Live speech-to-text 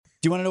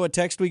Do you want to know what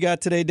text we got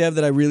today, Dev,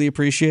 that I really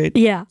appreciate?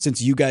 Yeah.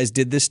 Since you guys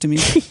did this to me.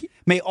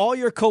 May all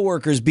your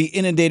coworkers be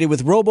inundated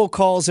with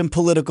robocalls and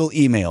political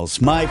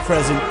emails. My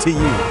present to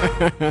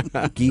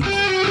you. Geek.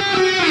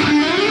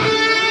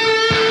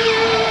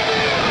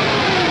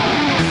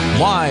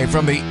 Live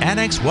from the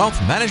Annex Wealth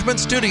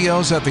Management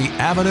Studios at the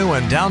Avenue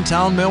in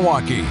downtown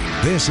Milwaukee,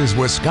 this is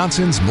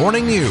Wisconsin's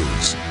Morning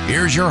News.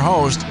 Here's your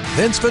host,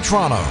 Vince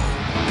Vitrano.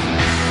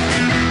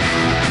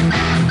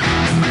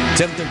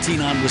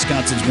 7:13 on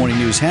Wisconsin's Morning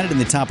News. Had it in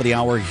the top of the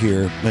hour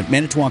here, but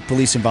Manitowoc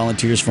police and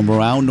volunteers from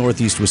around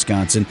northeast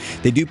Wisconsin,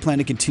 they do plan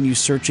to continue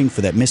searching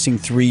for that missing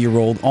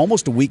 3-year-old,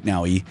 almost a week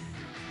now,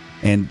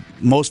 And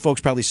most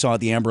folks probably saw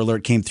the Amber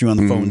Alert came through on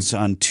the phones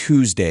on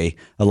Tuesday.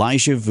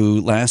 Elijah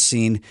Vu, last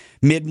seen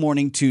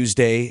mid-morning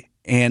Tuesday,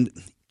 and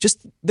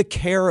just the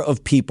care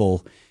of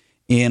people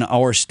in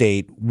our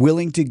state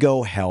willing to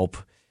go help,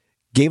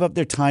 gave up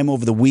their time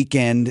over the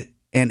weekend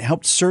and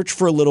helped search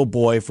for a little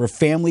boy for a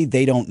family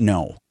they don't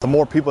know. The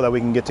more people that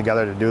we can get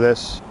together to do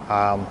this,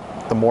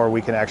 the more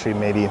we can actually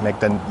maybe make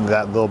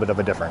that little bit of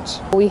a difference.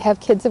 We have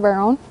kids of our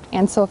own,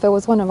 and so if it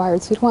was one of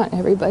ours, we'd want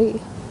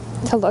everybody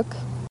to look.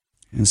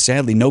 And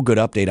sadly, no good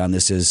update on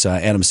this, as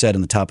Adam said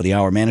in the top of the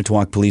hour.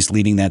 Manitowoc police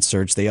leading that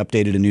search. They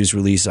updated a news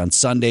release on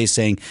Sunday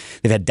saying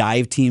they've had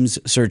dive teams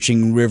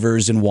searching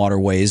rivers and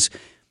waterways.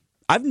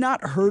 I've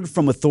not heard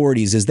from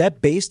authorities. Is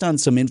that based on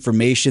some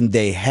information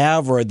they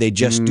have, or are they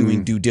just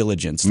doing due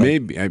diligence?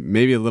 Maybe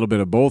a little bit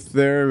of both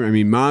there. I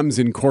mean, Mom's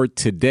in court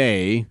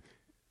today.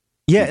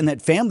 Yeah, and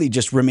that family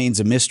just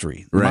remains a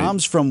mystery. Right.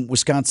 Mom's from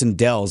Wisconsin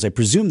Dells. I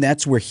presume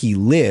that's where he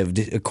lived.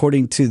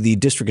 According to the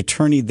district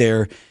attorney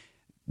there,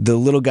 the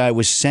little guy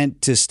was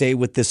sent to stay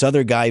with this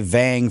other guy,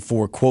 Vang,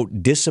 for,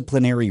 quote,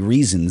 disciplinary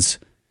reasons.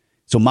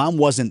 So Mom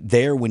wasn't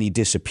there when he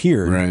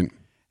disappeared.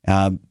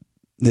 Right.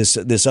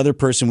 This other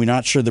person, we're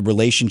not sure the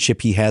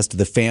relationship he has to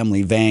the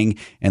family, Vang,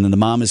 and then the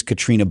mom is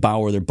Katrina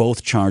Bauer. They're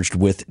both charged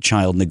with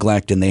child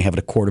neglect, and they have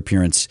a court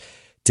appearance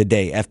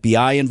today.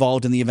 FBI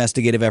involved in the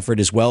investigative effort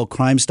as well.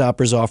 Crime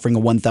Stoppers offering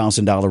a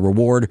 $1,000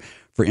 reward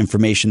for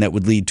information that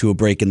would lead to a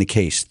break in the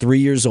case. 3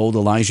 years old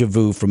Elijah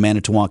Vu from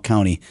Manitowoc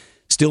County,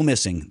 still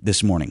missing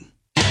this morning.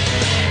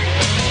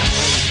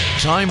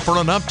 Time for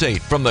an update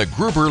from the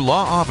Gruber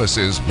Law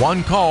Office's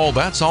One Call,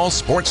 That's All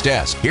Sports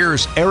Desk.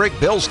 Here's Eric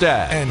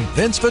Bilstad and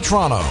Vince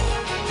Vitrano.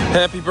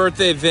 Happy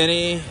birthday,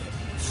 Vinny.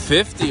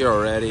 50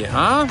 already,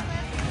 huh?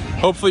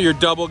 Hopefully you're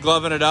double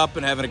gloving it up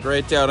and having a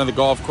great day out on the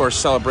golf course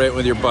celebrating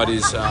with your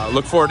buddies.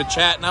 Look forward to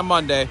chatting on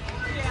Monday.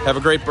 Have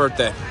a great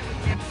birthday.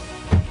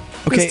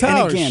 Okay, It's and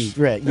Tausch. again,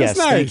 Brett, yes,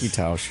 That's thank nice. you,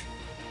 Tausch.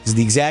 This is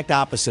the exact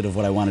opposite of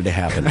what I wanted to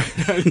happen.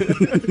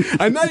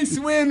 A nice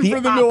win The for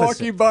the opposite.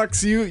 Milwaukee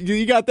Bucks.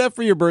 You got that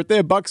for your birthday.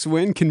 A Bucks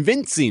win,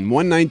 convincing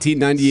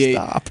 119-98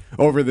 Stop.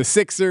 over the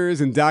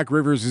Sixers, and Doc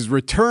Rivers'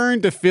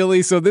 return to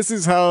Philly. So this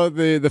is how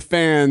the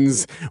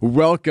fans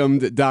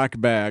welcomed Doc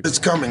back. It's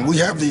coming. We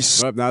have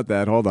these. Oh, not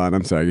that. Hold on.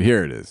 I'm sorry.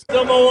 Here it is.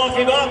 The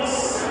Milwaukee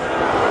Bucks,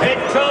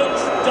 head coach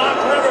Doc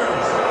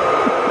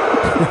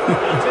Rivers.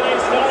 And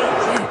today's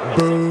starters.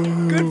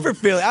 Boom. Good for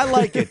Philly. I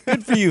like it.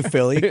 Good for you,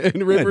 Philly.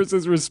 And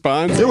Rivers'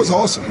 response. It was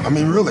awesome. I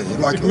mean, really.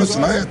 Like,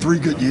 listen, I had 3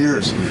 good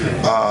years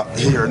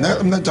here. And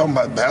I'm not talking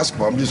about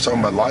basketball. I'm just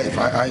talking about life.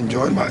 I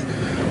enjoyed my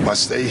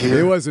stay here.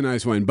 It was a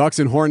nice win. Bucks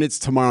and Hornets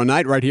tomorrow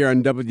night right here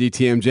on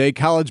WTMJ.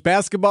 College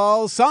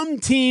basketball. Some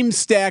teams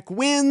stack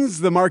wins.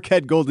 The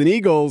Marquette Golden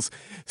Eagles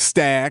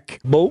stack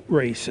Boat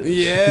races.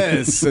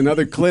 Yes,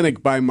 another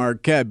clinic by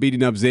Marquette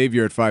beating up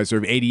Xavier at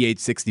 5-serve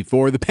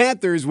 88-64. The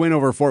Panthers win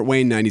over Fort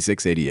Wayne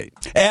 96-88.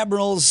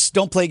 Admirals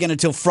don't play again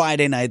until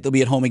Friday night. They'll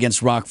be at home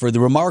against Rockford. The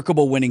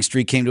remarkable winning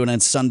streak came to an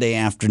end Sunday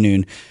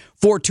afternoon.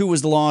 4-2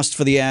 was the loss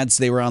for the Ads.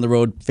 They were on the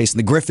road facing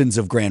the Griffins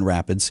of Grand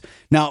Rapids.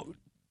 Now,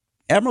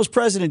 Admirals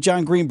president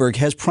John Greenberg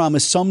has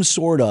promised some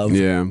sort of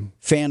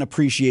fan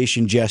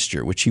appreciation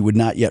gesture, which he would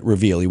not yet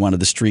reveal. He wanted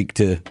the streak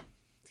to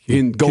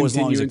go as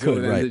long as it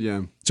could, right?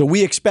 Yeah. So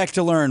we expect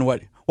to learn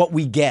what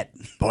we get.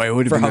 Boy, it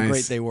would have for been how nice.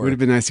 great they were. Would have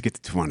been nice to get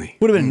to 20.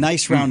 Would have been a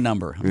nice round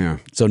number. Yeah.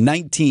 So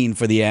 19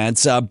 for the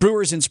Ads.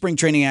 Brewers in spring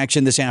training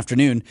action this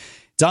afternoon.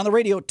 It's on the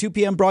radio at 2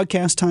 p.m.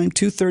 broadcast time,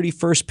 2:30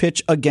 first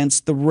pitch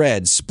against the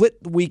Reds.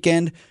 Split the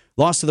weekend,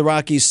 lost to the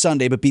Rockies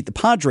Sunday, but beat the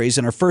Padres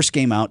in our first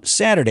game out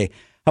Saturday.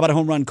 How about a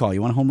home run call?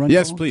 You want a home run call?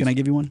 Yes, please. Can I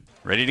give you one?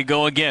 Ready to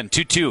go again.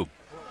 2-2.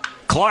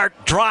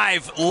 Clark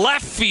drive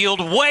left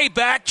field way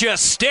back,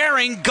 just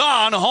staring,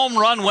 gone. Home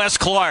run, Wes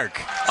Clark.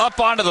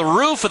 Up onto the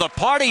roof of the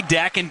party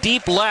deck and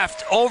deep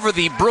left over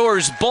the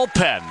Brewers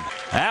bullpen.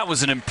 That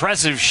was an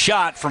impressive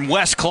shot from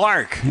Wes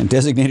Clark. And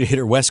designated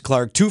hitter Wes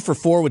Clark, 2 for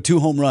 4 with 2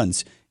 home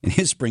runs in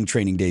his spring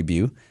training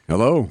debut.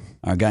 Hello.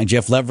 Our guy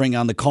Jeff Levering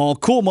on the call.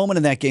 Cool moment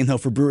in that game, though,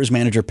 for Brewers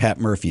manager Pat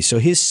Murphy. So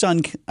his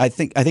son, I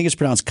think it's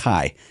pronounced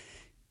Kai,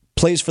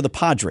 plays for the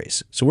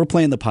Padres. So we're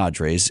playing the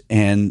Padres,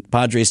 and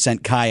Padres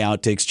sent Kai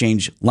out to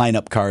exchange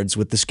lineup cards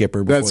with the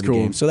skipper before That's the cool.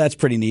 game. So that's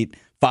pretty neat.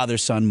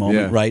 Father-son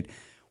moment, right?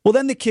 Well,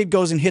 then the kid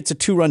goes and hits a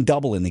 2-run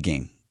double in the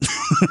game.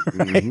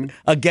 right?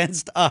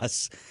 Against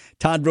us.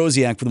 Todd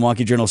Rosiak from the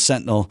Milwaukee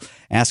Journal-Sentinel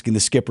asking the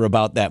skipper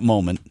about that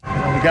moment.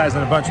 The guys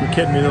on the bench were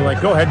kidding me. They're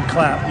like, go ahead and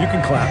clap. You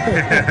can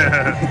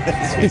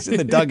clap. He's in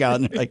the dugout,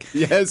 and they're like,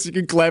 yes, you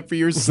can clap for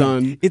your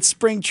son. It's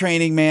spring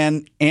training,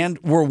 man, and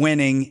we're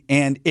winning,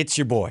 and it's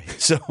your boy.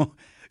 So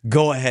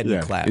go ahead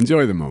and clap.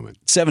 Enjoy the moment.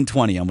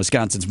 7:20 on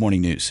Wisconsin's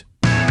Morning News.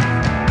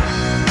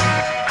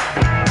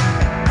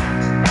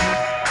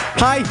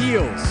 High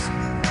heels.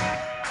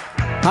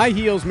 High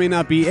heels may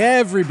not be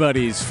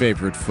everybody's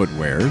favorite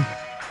footwear,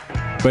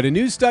 but a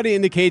new study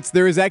indicates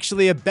there is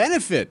actually a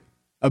benefit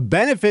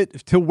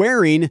to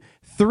wearing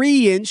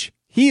 3-inch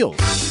heels.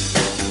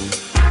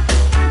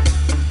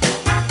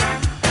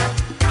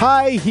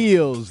 High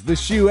heels, the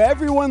shoe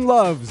everyone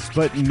loves,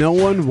 but no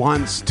one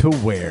wants to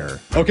wear.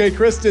 Okay,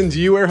 Kristen, do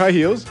you wear high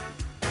heels?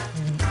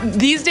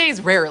 These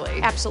days,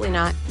 rarely. Absolutely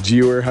not. Do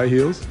you wear high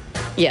heels?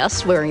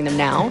 Yes, wearing them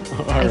now.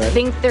 I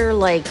think they're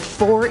like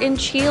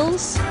 4-inch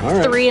heels,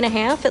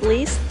 3.5 at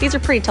least. These are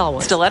pretty tall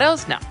ones.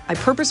 Stilettos? No. I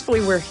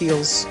purposefully wear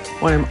heels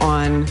when I'm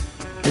on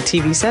the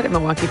TV set at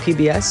Milwaukee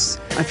PBS.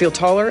 I feel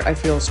taller, I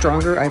feel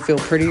stronger, I feel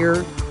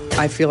prettier,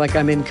 I feel like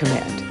I'm in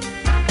command.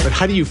 But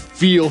how do you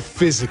feel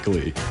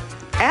physically?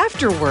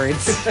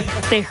 Afterwards,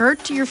 they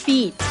hurt to your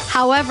feet.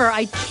 However,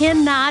 I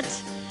cannot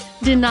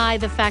deny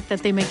the fact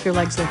that they make your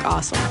legs look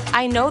awesome.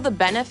 I know the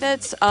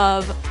benefits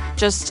of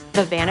just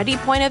the vanity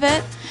point of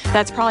it.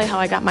 That's probably how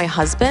I got my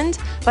husband.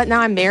 But now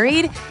I'm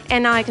married,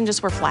 and now I can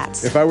just wear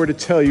flats. If I were to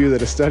tell you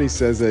that a study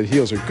says that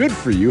heels are good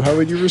for you, how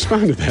would you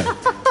respond to that?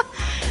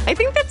 I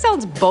think that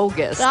sounds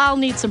bogus. I'll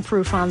need some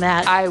proof on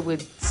that. I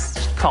would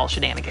call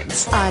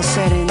shenanigans. I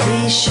said in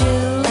these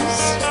shoes,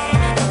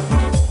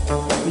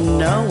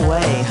 no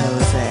way,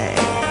 Jose.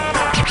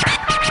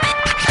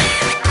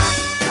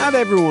 Not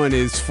everyone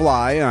is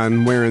fly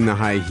on wearing the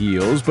high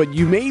heels, but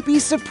you may be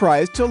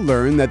surprised to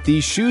learn that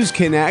these shoes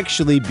can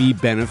actually be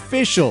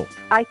beneficial.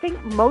 I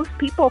think most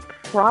people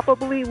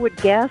probably would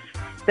guess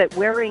that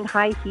wearing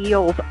high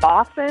heels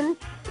often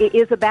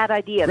is a bad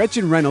idea.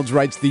 Gretchen Reynolds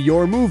writes the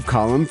Your Move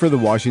column for the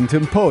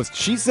Washington Post.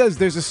 She says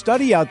there's a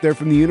study out there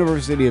from the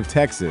University of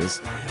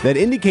Texas that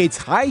indicates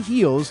high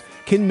heels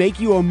can make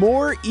you a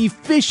more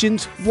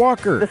efficient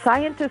walker. The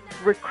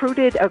scientists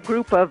recruited a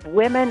group of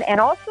women and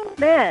also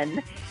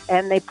men,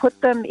 and they put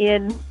them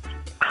in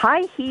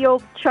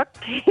high-heeled Chuck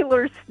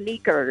Taylor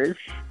sneakers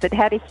that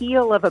had a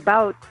heel of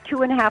about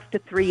 2.5 to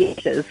 3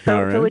 inches,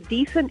 so a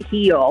decent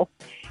heel.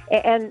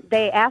 And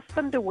they asked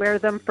them to wear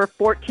them for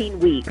 14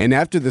 weeks. And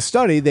after the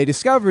study, they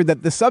discovered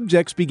that the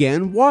subjects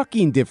began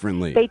walking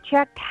differently. They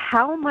checked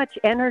how much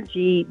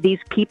energy these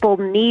people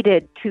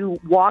needed to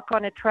walk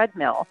on a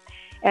treadmill.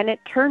 And it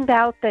turned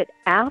out that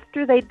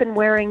after they'd been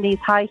wearing these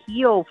high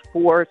heels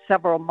for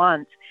several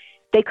months,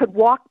 they could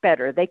walk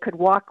better. They could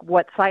walk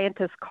what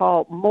scientists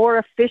call more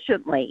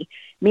efficiently,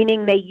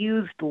 meaning they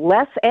used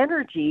less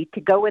energy to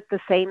go at the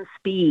same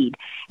speed.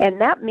 And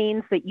that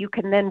means that you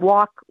can then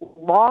walk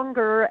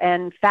longer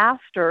and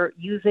faster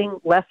using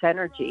less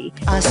energy.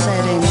 I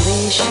said in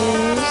these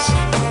shoes,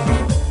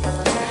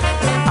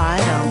 I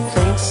don't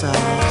think so.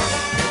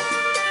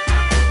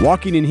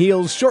 Walking in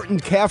heels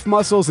shortened calf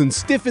muscles and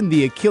stiffened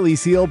the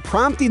Achilles heel,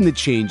 prompting the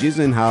changes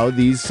in how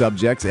these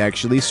subjects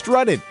actually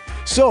strutted.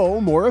 So,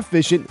 more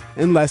efficient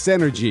and less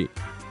energy.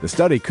 The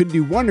study could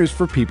do wonders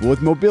for people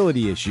with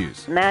mobility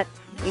issues. And that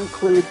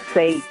includes,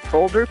 say,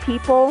 older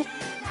people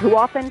who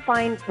often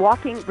find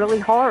walking really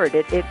hard.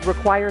 It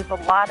requires a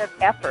lot of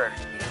effort.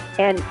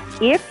 And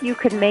if you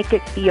can make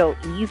it feel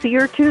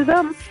easier to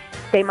them,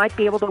 they might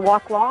be able to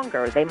walk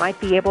longer. They might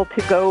be able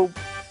to go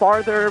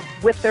farther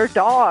with their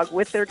dog,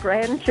 with their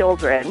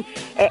grandchildren.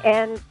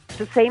 And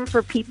the same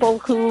for people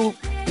who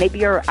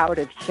maybe are out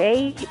of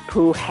shape,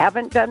 who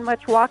haven't done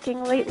much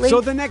walking lately. So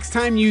the next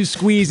time you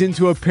squeeze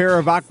into a pair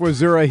of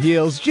Aquazzura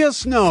heels,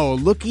 just know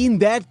looking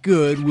that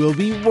good will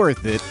be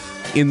worth it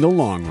in the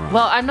long run.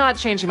 Well, I'm not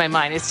changing my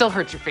mind. It still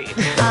hurts your feet.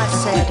 I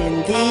said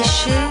in these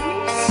shoes,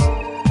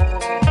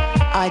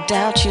 I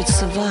doubt you'd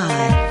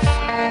survive.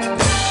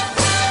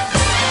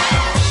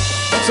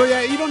 So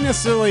yeah, you don't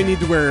necessarily need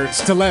to wear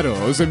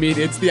stilettos. I mean,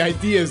 the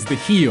idea is the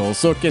heel,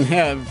 so it can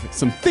have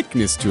some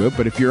thickness to it,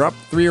 but if you're up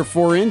 3 or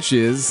 4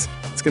 inches,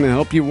 it's going to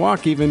help you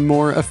walk even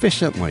more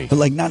efficiently.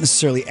 But not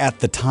necessarily at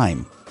the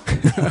time.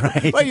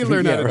 Right? Well, you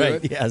learn how to do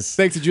it. Yes.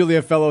 Thanks to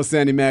Julia Fellow,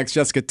 Sandy Max,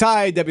 Jessica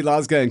Ty, Debbie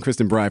Lazga, and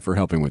Kristen Bry for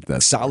helping with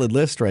this. Solid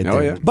list right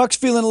there. Yeah. Bucks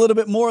feeling a little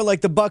bit more like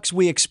the Bucks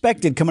we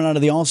expected coming out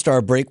of the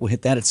All-Star break. We'll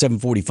hit that at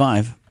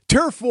 7:45.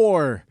 Turf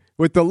war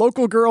with the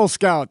local Girl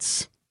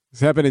Scouts. This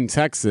happened in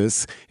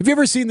Texas. Have you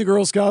ever seen the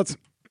Girl Scouts?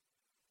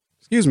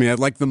 Excuse me, at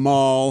like the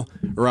mall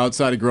or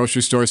outside a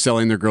grocery store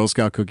selling their Girl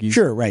Scout cookies?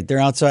 Sure, right. They're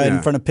outside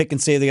in front of Pick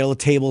and Save. They got a little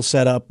table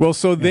set up. Well,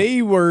 so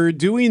they were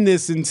doing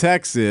this in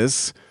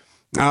Texas,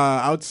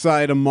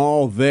 outside a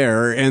mall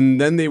there,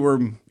 and then they were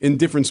in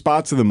different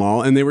spots of the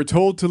mall, and they were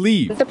told to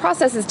leave. The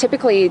process is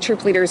typically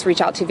troop leaders reach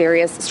out to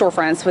various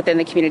storefronts within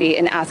the community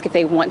and ask if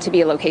they want to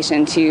be a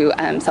location to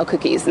sell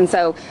cookies. And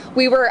so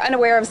we were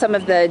unaware of some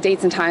of the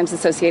dates and times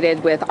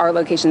associated with our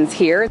locations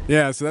here.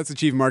 Yeah, so that's the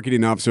chief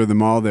marketing officer of the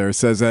mall there,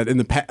 says that in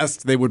the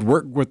past they would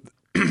work with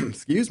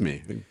excuse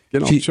me.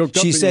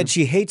 She said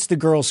she hates the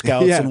Girl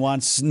Scouts and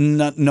wants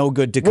no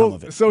good to come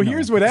of it. So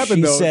here's what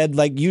happened, though. She said,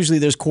 usually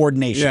there's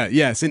coordination. Yeah,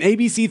 yes. And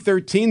ABC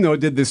 13, though,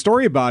 did this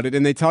story about it,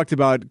 and they talked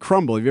about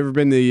Crumble. Have you ever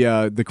been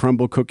to the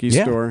Crumble cookie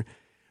store?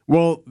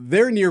 Well,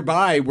 they're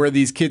nearby where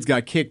these kids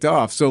got kicked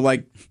off. So,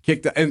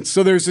 and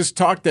so there's this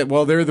talk that,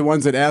 they're the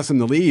ones that asked them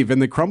to leave. And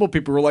the Crumble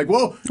people were like,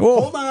 whoa,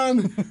 hold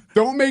on.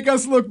 Don't make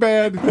us look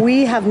bad.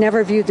 We have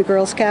never viewed the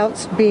Girl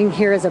Scouts being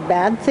here as a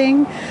bad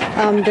thing.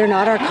 They're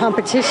not our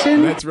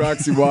competition. That's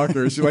Roxy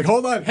Walker. She's like,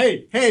 hold on.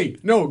 Hey,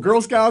 no,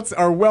 Girl Scouts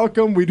are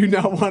welcome. We do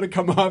not want to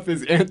come off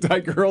as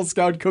anti-Girl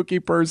Scout cookie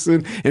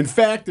person. In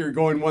fact, they're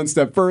going one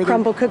step further.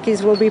 Crumble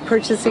Cookies will be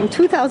purchasing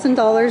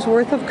 $2,000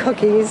 worth of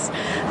cookies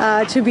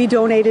to be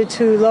donated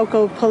to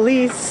local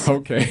police,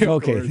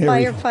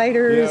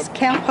 firefighters,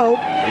 Camp Hope,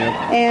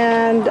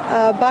 and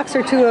a box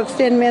or two of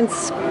Thin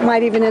Mints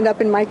might even end up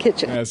in my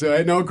kitchen. Yeah, so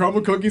I know Crumble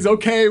Cookies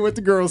with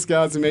the Girl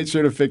Scouts and made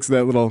sure to fix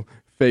that little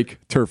fake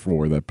turf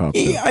war that popped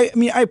up.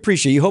 I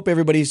appreciate. You hope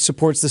everybody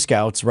supports the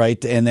Scouts,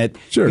 right? And that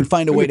you can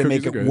find a way to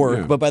make it work.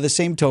 Yeah. But by the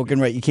same token,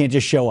 right, you can't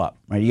just show up,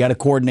 right? You got to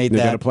coordinate that.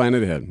 You got to plan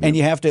it ahead. And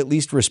you have to at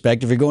least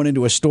respect if you're going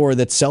into a store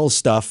that sells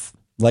stuff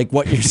like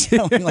what you're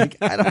selling.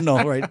 I don't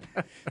know, right?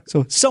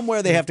 So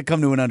somewhere they have to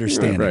come to an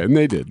understanding. Right, and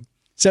they did.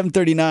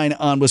 7:39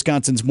 on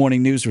Wisconsin's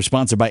Morning News. We're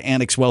sponsored by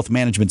Annex Wealth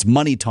Management's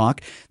Money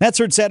Talk. That's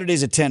heard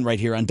Saturdays at 10 right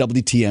here on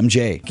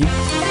WTMJ.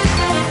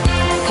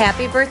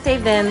 Happy birthday,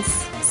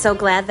 Vince. So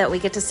glad that we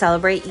get to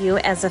celebrate you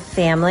as a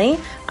family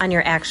on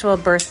your actual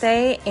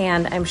birthday.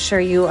 And I'm sure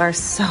you are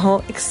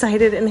so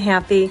excited and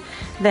happy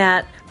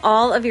that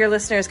all of your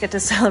listeners get to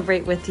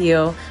celebrate with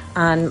you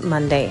on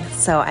Monday.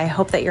 So I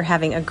hope that you're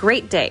having a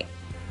great day.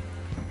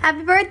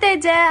 Happy birthday,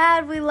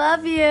 Dad. We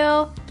love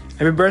you.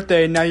 Happy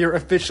birthday. Now you're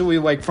officially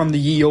from the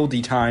ye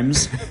olde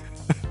times.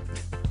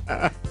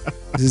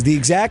 This is the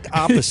exact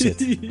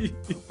opposite.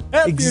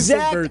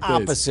 Exact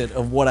opposite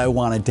of what I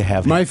wanted to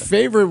have. My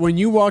favorite, when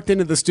you walked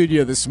into the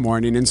studio this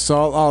morning and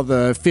saw all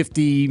the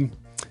 50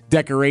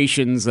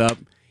 decorations up,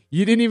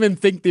 you didn't even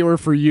think they were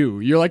for you.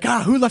 You're like,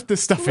 who left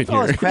this stuff in here?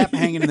 All this crap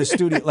hanging in the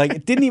studio.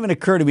 It didn't even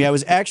occur to me. I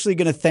was actually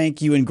going to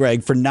thank you and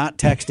Greg for not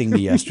texting me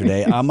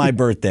yesterday on my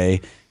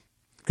birthday,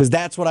 because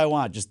that's what I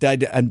want.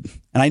 And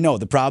I know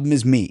the problem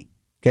is me.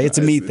 Okay, it's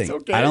a me thing.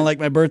 Okay. I don't like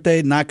my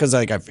birthday, not because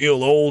I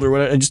feel old or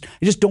whatever. I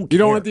just don't care. You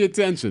don't want the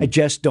attention. I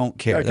just don't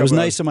care. That was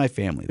nice of my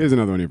family. Here's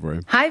another one here for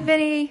you. Hi,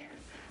 Vinny.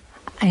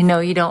 I know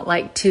you don't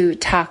like to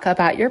talk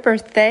about your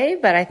birthday,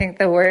 but I think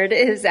the word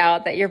is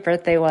out that your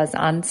birthday was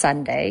on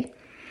Sunday.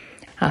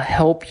 I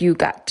hope you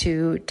got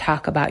to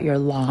talk about your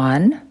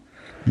lawn,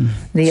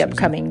 the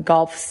upcoming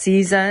golf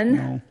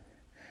season,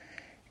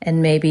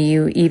 and maybe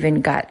you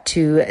even got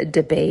to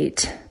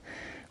debate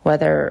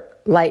whether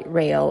light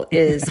rail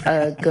is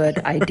a good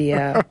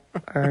idea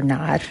or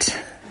not.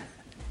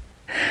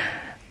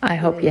 I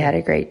hope you had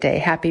a great day.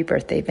 Happy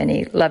birthday,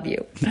 Vinny. Love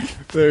you.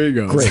 There you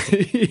go.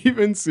 Great.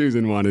 Even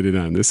Susan wanted it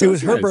on this. It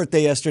was her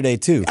birthday yesterday,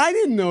 too. I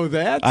didn't know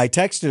that. I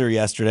texted her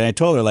yesterday. I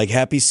told her,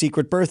 happy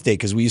secret birthday,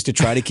 because we used to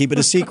try to keep it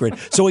a secret.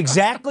 So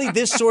exactly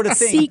this sort of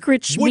thing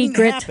wouldn't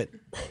happen.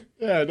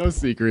 Yeah, no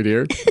secret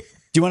here.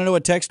 Do you want to know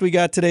what text we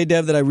got today,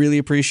 Deb, that I really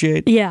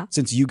appreciate? Yeah.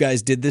 Since you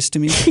guys did this to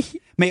me.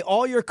 May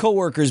all your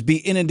coworkers be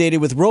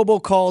inundated with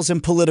robocalls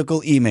and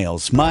political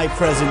emails. My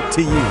present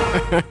to you.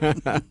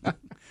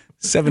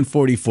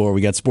 7:44.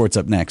 We got sports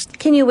up next.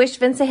 Can you wish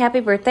Vince a happy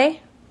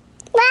birthday?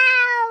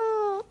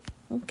 No.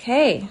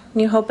 Okay.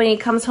 You hoping he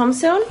comes home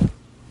soon?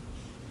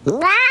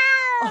 No.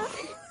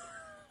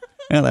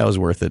 Yeah, that was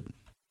worth it.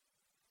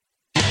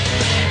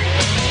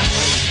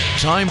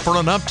 Time for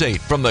an update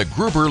from the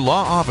Gruber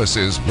Law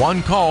Office's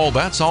One Call,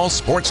 That's All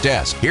Sports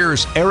Desk.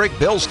 Here's Eric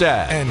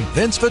Bilstad and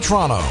Vince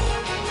Vitrano.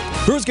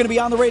 Crew's going to be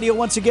on the radio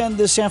once again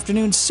this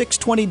afternoon,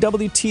 6:20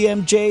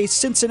 WTMJ,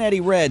 Cincinnati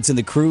Reds and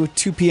the Crew,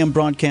 2 p.m.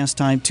 broadcast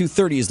time,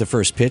 2:30 is the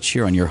first pitch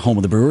here on your home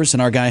of the Brewers.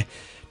 And our guy,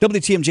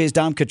 WTMJ's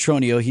Dom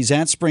Catronio, he's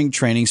at spring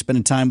training,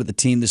 spending time with the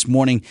team this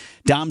morning.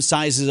 Dom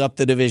sizes up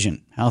the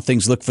division, how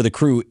things look for the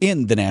Crew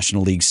in the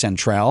National League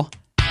Central.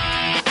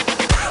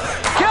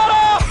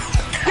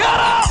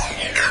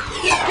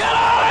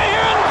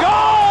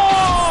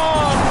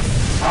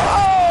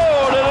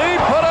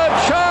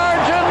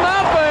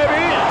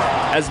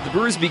 As the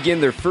Brewers begin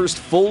their first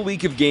full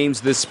week of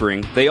games this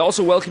spring, they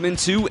also welcome in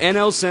 2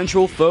 NL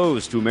Central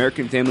foes to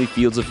American Family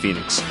Fields of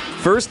Phoenix.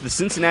 First, the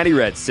Cincinnati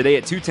Reds today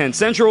at 2:10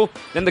 Central,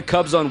 then the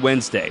Cubs on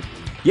Wednesday.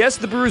 Yes,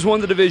 the Brewers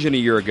won the division a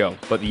year ago,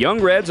 but the young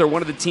Reds are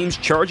one of the teams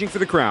charging for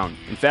the crown.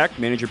 In fact,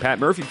 manager Pat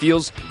Murphy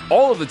feels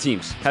all of the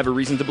teams have a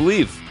reason to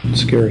believe.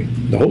 It's scary.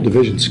 The whole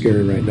division's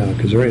scary right now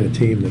because there ain't a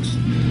team that's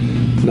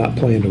not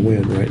playing to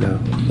win right now.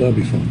 That'll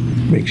be fun.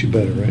 makes you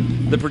better, right?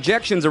 The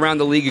projections around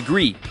the league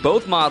agree.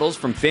 Both models,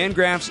 from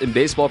Fangraphs and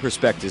Baseball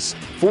Prospectus,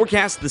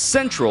 forecast the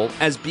Central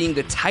as being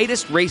the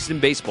tightest race in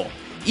baseball,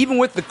 even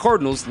with the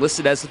Cardinals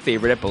listed as the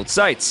favorite at both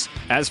sites.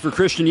 As for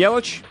Christian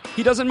Yelich,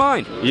 he doesn't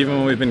mind. Even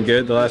when we've been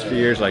good the last few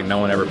years, no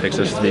one ever picks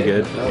us to be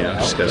good,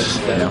 just because,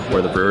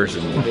 we're the Brewers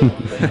and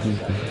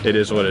it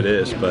is what it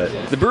is. But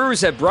the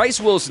Brewers have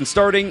Bryce Wilson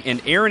starting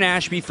and Aaron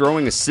Ashby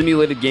throwing a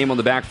simulated game on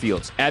the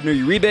backfields. Abner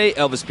Uribe,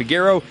 Elvis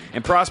Peguero,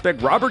 and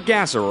prospect Robert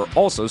Gasser are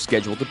also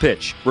scheduled to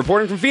pitch.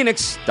 Reporting from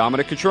Phoenix,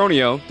 Dominic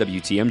Cotroneo,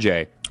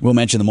 WTMJ. We'll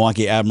mention the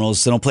Milwaukee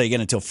Admirals. They don't play again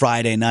until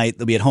Friday night.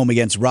 They'll be at home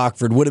against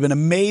Rockford. Would have been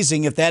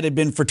amazing if that had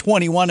been for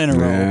 21 in a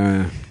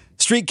row.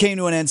 Streak came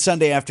to an end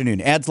Sunday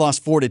afternoon. Ads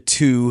lost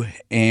 4-2,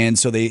 and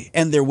so they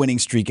end their winning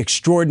streak,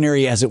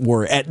 extraordinary as it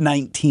were, at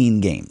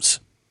 19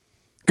 games.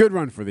 Good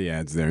run for the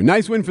Ads there.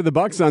 Nice win for the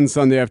Bucks on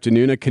Sunday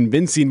afternoon. A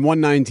convincing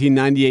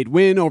 119-98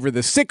 win over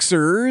the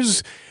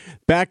Sixers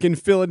back in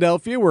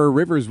Philadelphia, where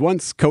Rivers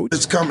once coached.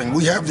 It's coming.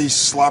 We have these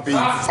sloppy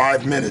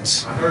 5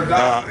 minutes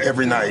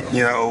every night,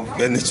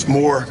 and it's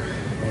more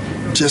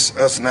just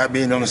us not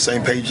being on the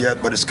same page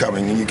yet, but it's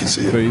coming, and you can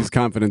see it. So he's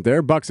confident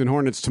there. Bucks and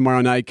Hornets tomorrow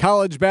night.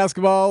 College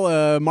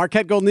basketball,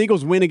 Marquette Golden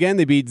Eagles win again.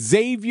 They beat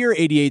Xavier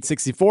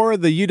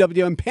 88-64. The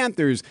UWM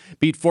Panthers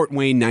beat Fort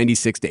Wayne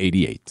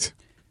 96-88.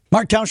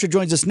 Mark Tauscher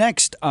joins us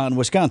next on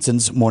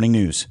Wisconsin's Morning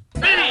News.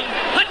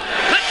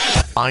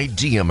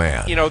 Idea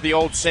Man. The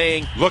old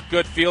saying, look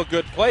good, feel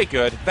good, play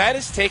good, that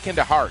is taken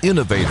to heart.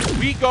 Innovator.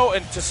 We go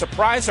and to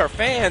surprise our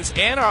fans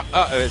and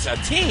as a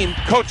team,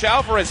 Coach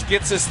Alvarez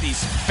gets us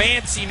these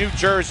fancy new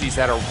jerseys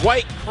that are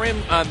white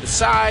trim on the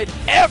side.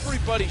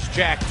 Everybody's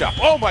jacked up.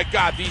 Oh my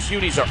God, these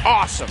unis are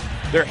awesome.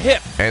 They're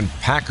hip. And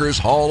Packers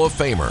Hall of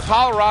Famer.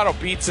 Colorado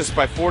beats us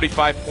by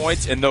 45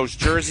 points, and those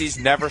jerseys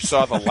never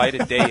saw the light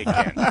of day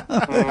again.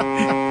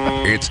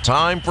 It's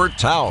time for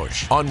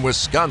Tausch on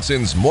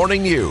Wisconsin's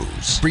Morning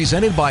News.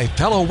 Presented by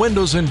Pella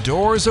Windows and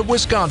Doors of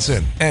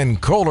Wisconsin and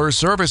Kohler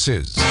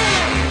Services.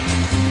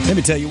 Let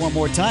me tell you one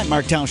more time.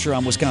 Mark Tauscher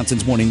on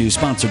Wisconsin's Morning News,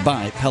 sponsored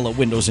by Pella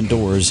Windows and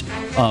Doors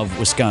of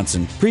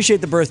Wisconsin.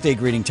 Appreciate the birthday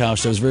greeting,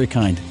 Tausch. That was very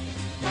kind.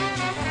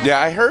 Yeah,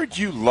 I heard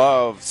you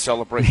love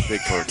celebrating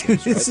big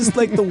birthdays. This is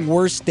like the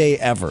worst day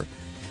ever.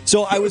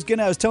 So I was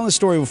telling the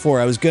story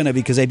before.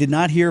 Because I did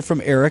not hear from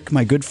Eric,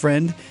 my good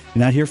friend, did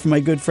not hear from my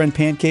good friend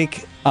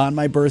Pancake on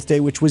my birthday,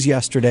 which was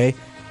yesterday.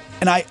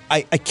 And I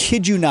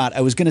kid you not,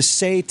 I was going to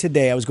say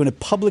today, I was going to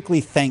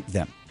publicly thank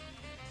them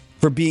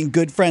for being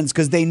good friends,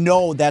 because they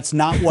know that's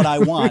not what I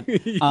want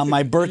on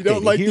my birthday. You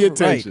don't like the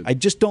attention. Right, I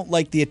just don't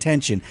like the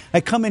attention.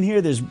 I come in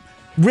here, there's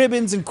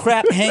ribbons and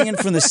crap hanging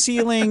from the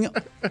ceiling,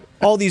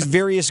 all these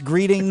various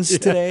greetings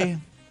today.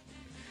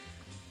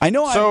 I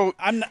know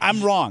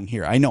I'm wrong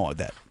here. I know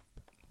that.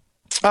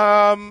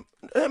 I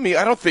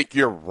don't think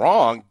you're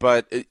wrong,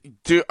 but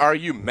are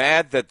you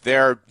mad that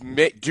they're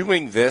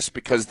doing this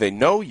because they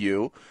know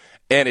you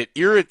and it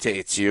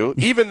irritates you,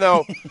 even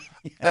though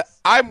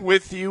I'm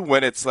with you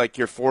when it's like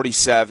you're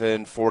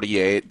 47,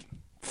 48.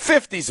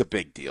 50's a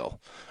big deal.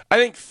 I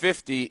think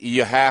 50,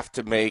 you have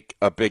to make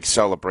a big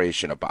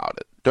celebration about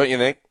it. Don't you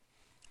think?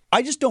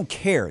 I just don't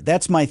care.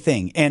 That's my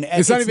thing. And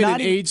it's not even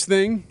an age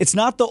thing? It's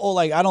not the old,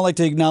 I don't like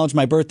to acknowledge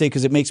my birthday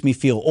because it makes me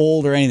feel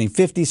old or anything.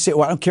 50,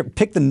 I don't care.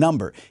 Pick the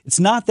number. It's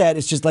not that.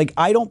 It's just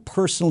I don't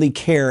personally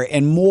care,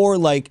 and more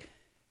like,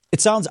 it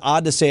sounds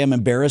odd to say I'm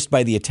embarrassed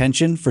by the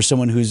attention for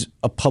someone who's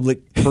a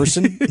public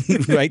person,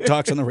 right?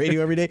 Talks on the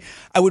radio every day.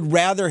 I would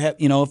rather have,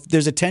 if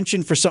there's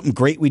attention for something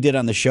great we did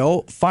on the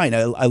show, fine.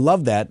 I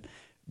love that.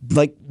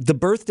 The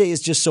birthday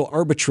is just so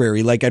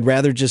arbitrary. I'd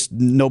rather just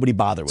nobody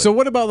bother with. So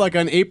what about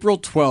on April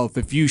 12th,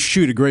 if you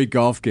shoot a great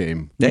golf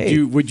game,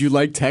 would you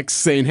like text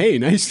saying, hey,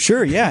 nice?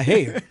 Sure, yeah.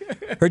 Hey,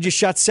 heard you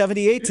shot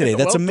 78 today.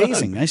 That's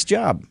amazing. Nice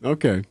job.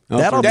 Okay.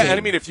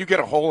 If you get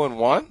a hole in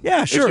one,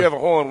 yeah, sure. If you have a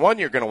hole in one,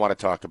 you're going to want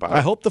to talk about it.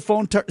 I hope the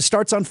phone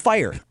starts on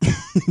fire.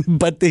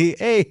 But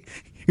you're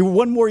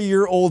one more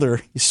year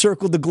older. You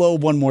circled the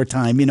globe one more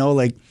time,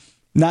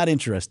 not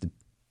interested.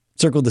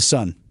 Circled the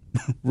sun.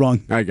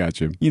 Wrong. I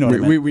got you. You know what I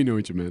mean. We know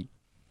what you meant.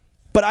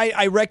 But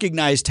I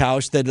recognize,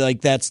 Tausch,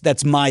 that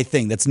that's my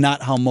thing. That's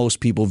not how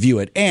most people view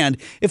it. And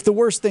if the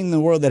worst thing in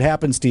the world that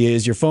happens to you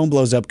is your phone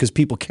blows up because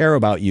people care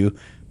about you,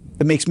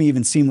 it makes me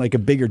even seem like a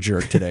bigger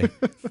jerk today.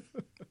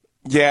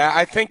 Yeah,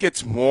 I think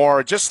it's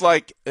more just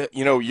like,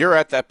 you're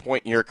at that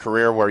point in your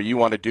career where you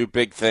want to do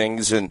big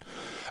things. And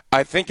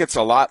I think it's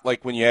a lot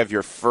like when you have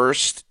your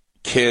first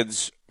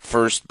kid's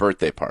first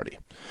birthday party.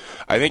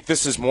 I think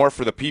this is more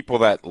for the people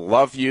that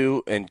love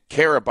you and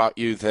care about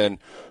you than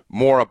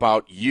more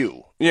about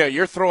you.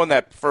 You're throwing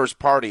that first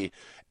party,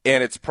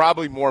 and it's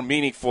probably more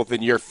meaningful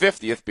than your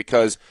 50th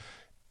because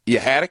you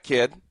had a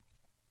kid.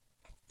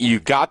 You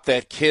got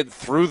that kid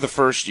through the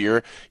first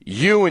year.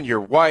 You and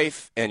your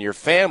wife and your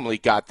family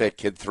got that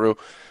kid through.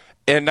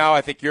 And now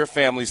I think your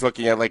family's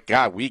looking at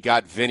God, we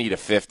got Vinny to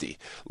 50.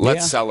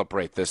 Let's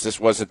celebrate this. This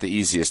wasn't the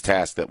easiest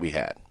task that we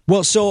had.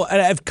 Well, so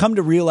I've come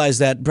to realize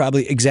that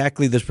probably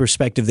exactly the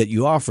perspective that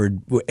you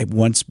offered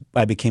once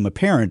I became a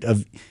parent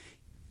of,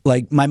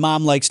 my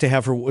mom likes to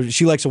have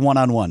she likes a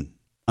one-on-one.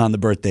 on the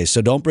birthday.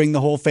 So don't bring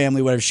the whole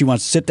family, whatever. She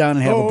wants to sit down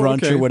and have a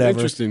brunch or whatever.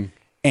 Interesting.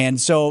 And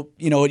so,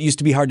 it used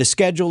to be hard to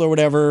schedule or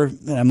whatever.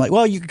 And I'm like,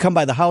 well, you could come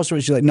by the house.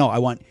 Or she's like, no, I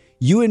want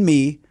you and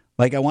me.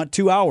 Like, I want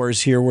 2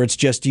 hours here where it's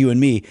just you and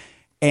me.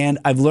 And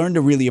I've learned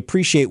to really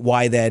appreciate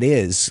why that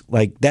is.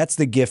 Like, that's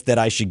the gift that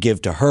I should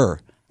give to her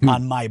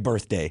on my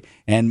birthday.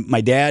 And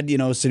my dad,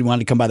 said he wanted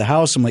to come by the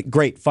house. I'm like,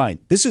 great, fine.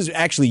 This is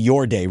actually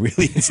your day,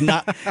 really.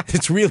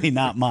 It's really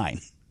not mine.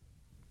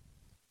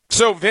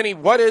 So, Vinny,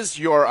 what is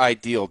your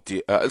ideal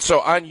so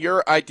on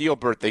your ideal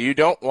birthday, you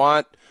don't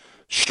want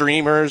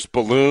streamers,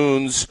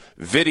 balloons,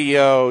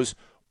 videos.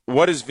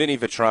 What does Vinny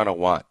Vitrano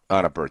want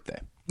on a birthday?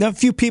 A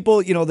few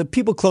people, the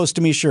people close to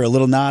me, sure, a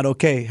little nod,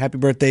 okay, happy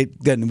birthday,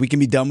 good, we can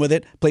be done with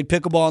it. Played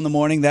pickleball in the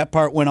morning, that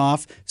part went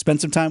off.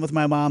 Spent some time with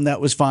my mom, that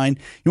was fine.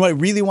 You know what I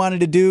really wanted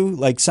to do,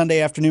 like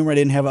Sunday afternoon where I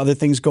didn't have other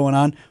things going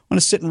on? I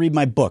want to sit and read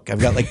my book. I've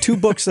got like 2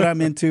 books that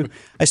I'm into.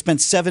 I spent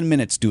 7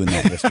 minutes doing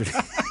that yesterday.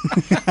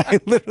 I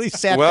literally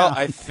sat down. Well,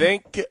 I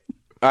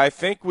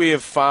think we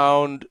have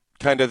found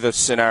kind of the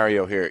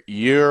scenario here.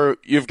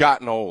 You've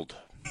gotten old.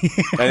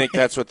 I think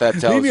that's what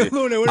that tells you.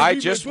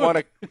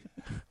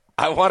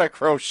 I want to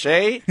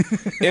crochet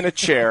in a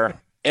chair,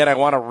 and I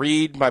want to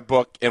read my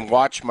book and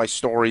watch my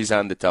stories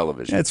on the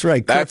television. That's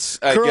right. That's,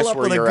 I guess,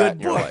 where you're at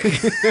in your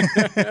life.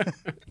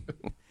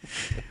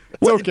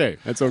 Okay.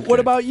 That's okay. What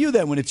about you,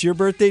 then? When it's your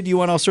birthday, do you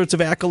want all sorts of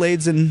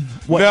accolades and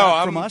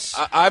whatnot from us?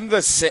 I'm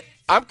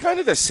kind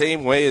of the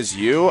same way as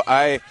you.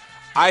 I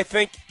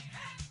think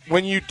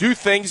when you do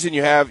things and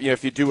you have,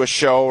 if you do a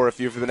show or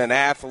if you've been an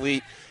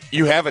athlete,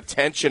 you have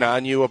attention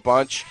on you a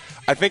bunch.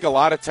 I think a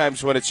lot of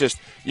times when it's just,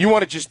 you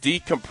want to just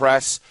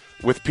decompress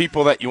with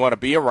people that you want to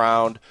be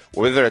around,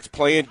 whether it's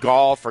playing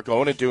golf or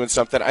going and doing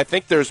something. I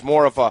think there's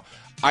more of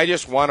I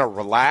just want to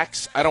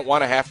relax. I don't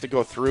want to have to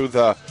go through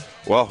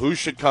who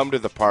should come to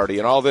the party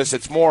and all this.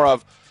 It's more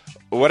of,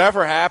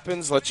 whatever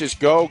happens, let's just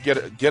go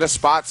get a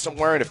spot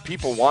somewhere, and if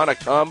people want to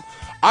come,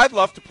 I'd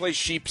love to play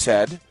sheep's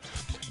head,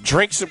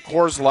 drink some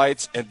Coors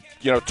Lights, and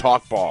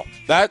talk ball.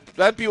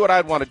 That'd be what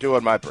I'd want to do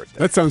on my birthday.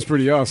 That sounds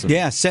pretty awesome.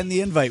 Yeah, send the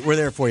invite. We're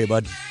there for you,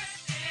 bud.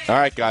 All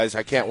right, guys.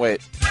 I can't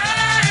wait.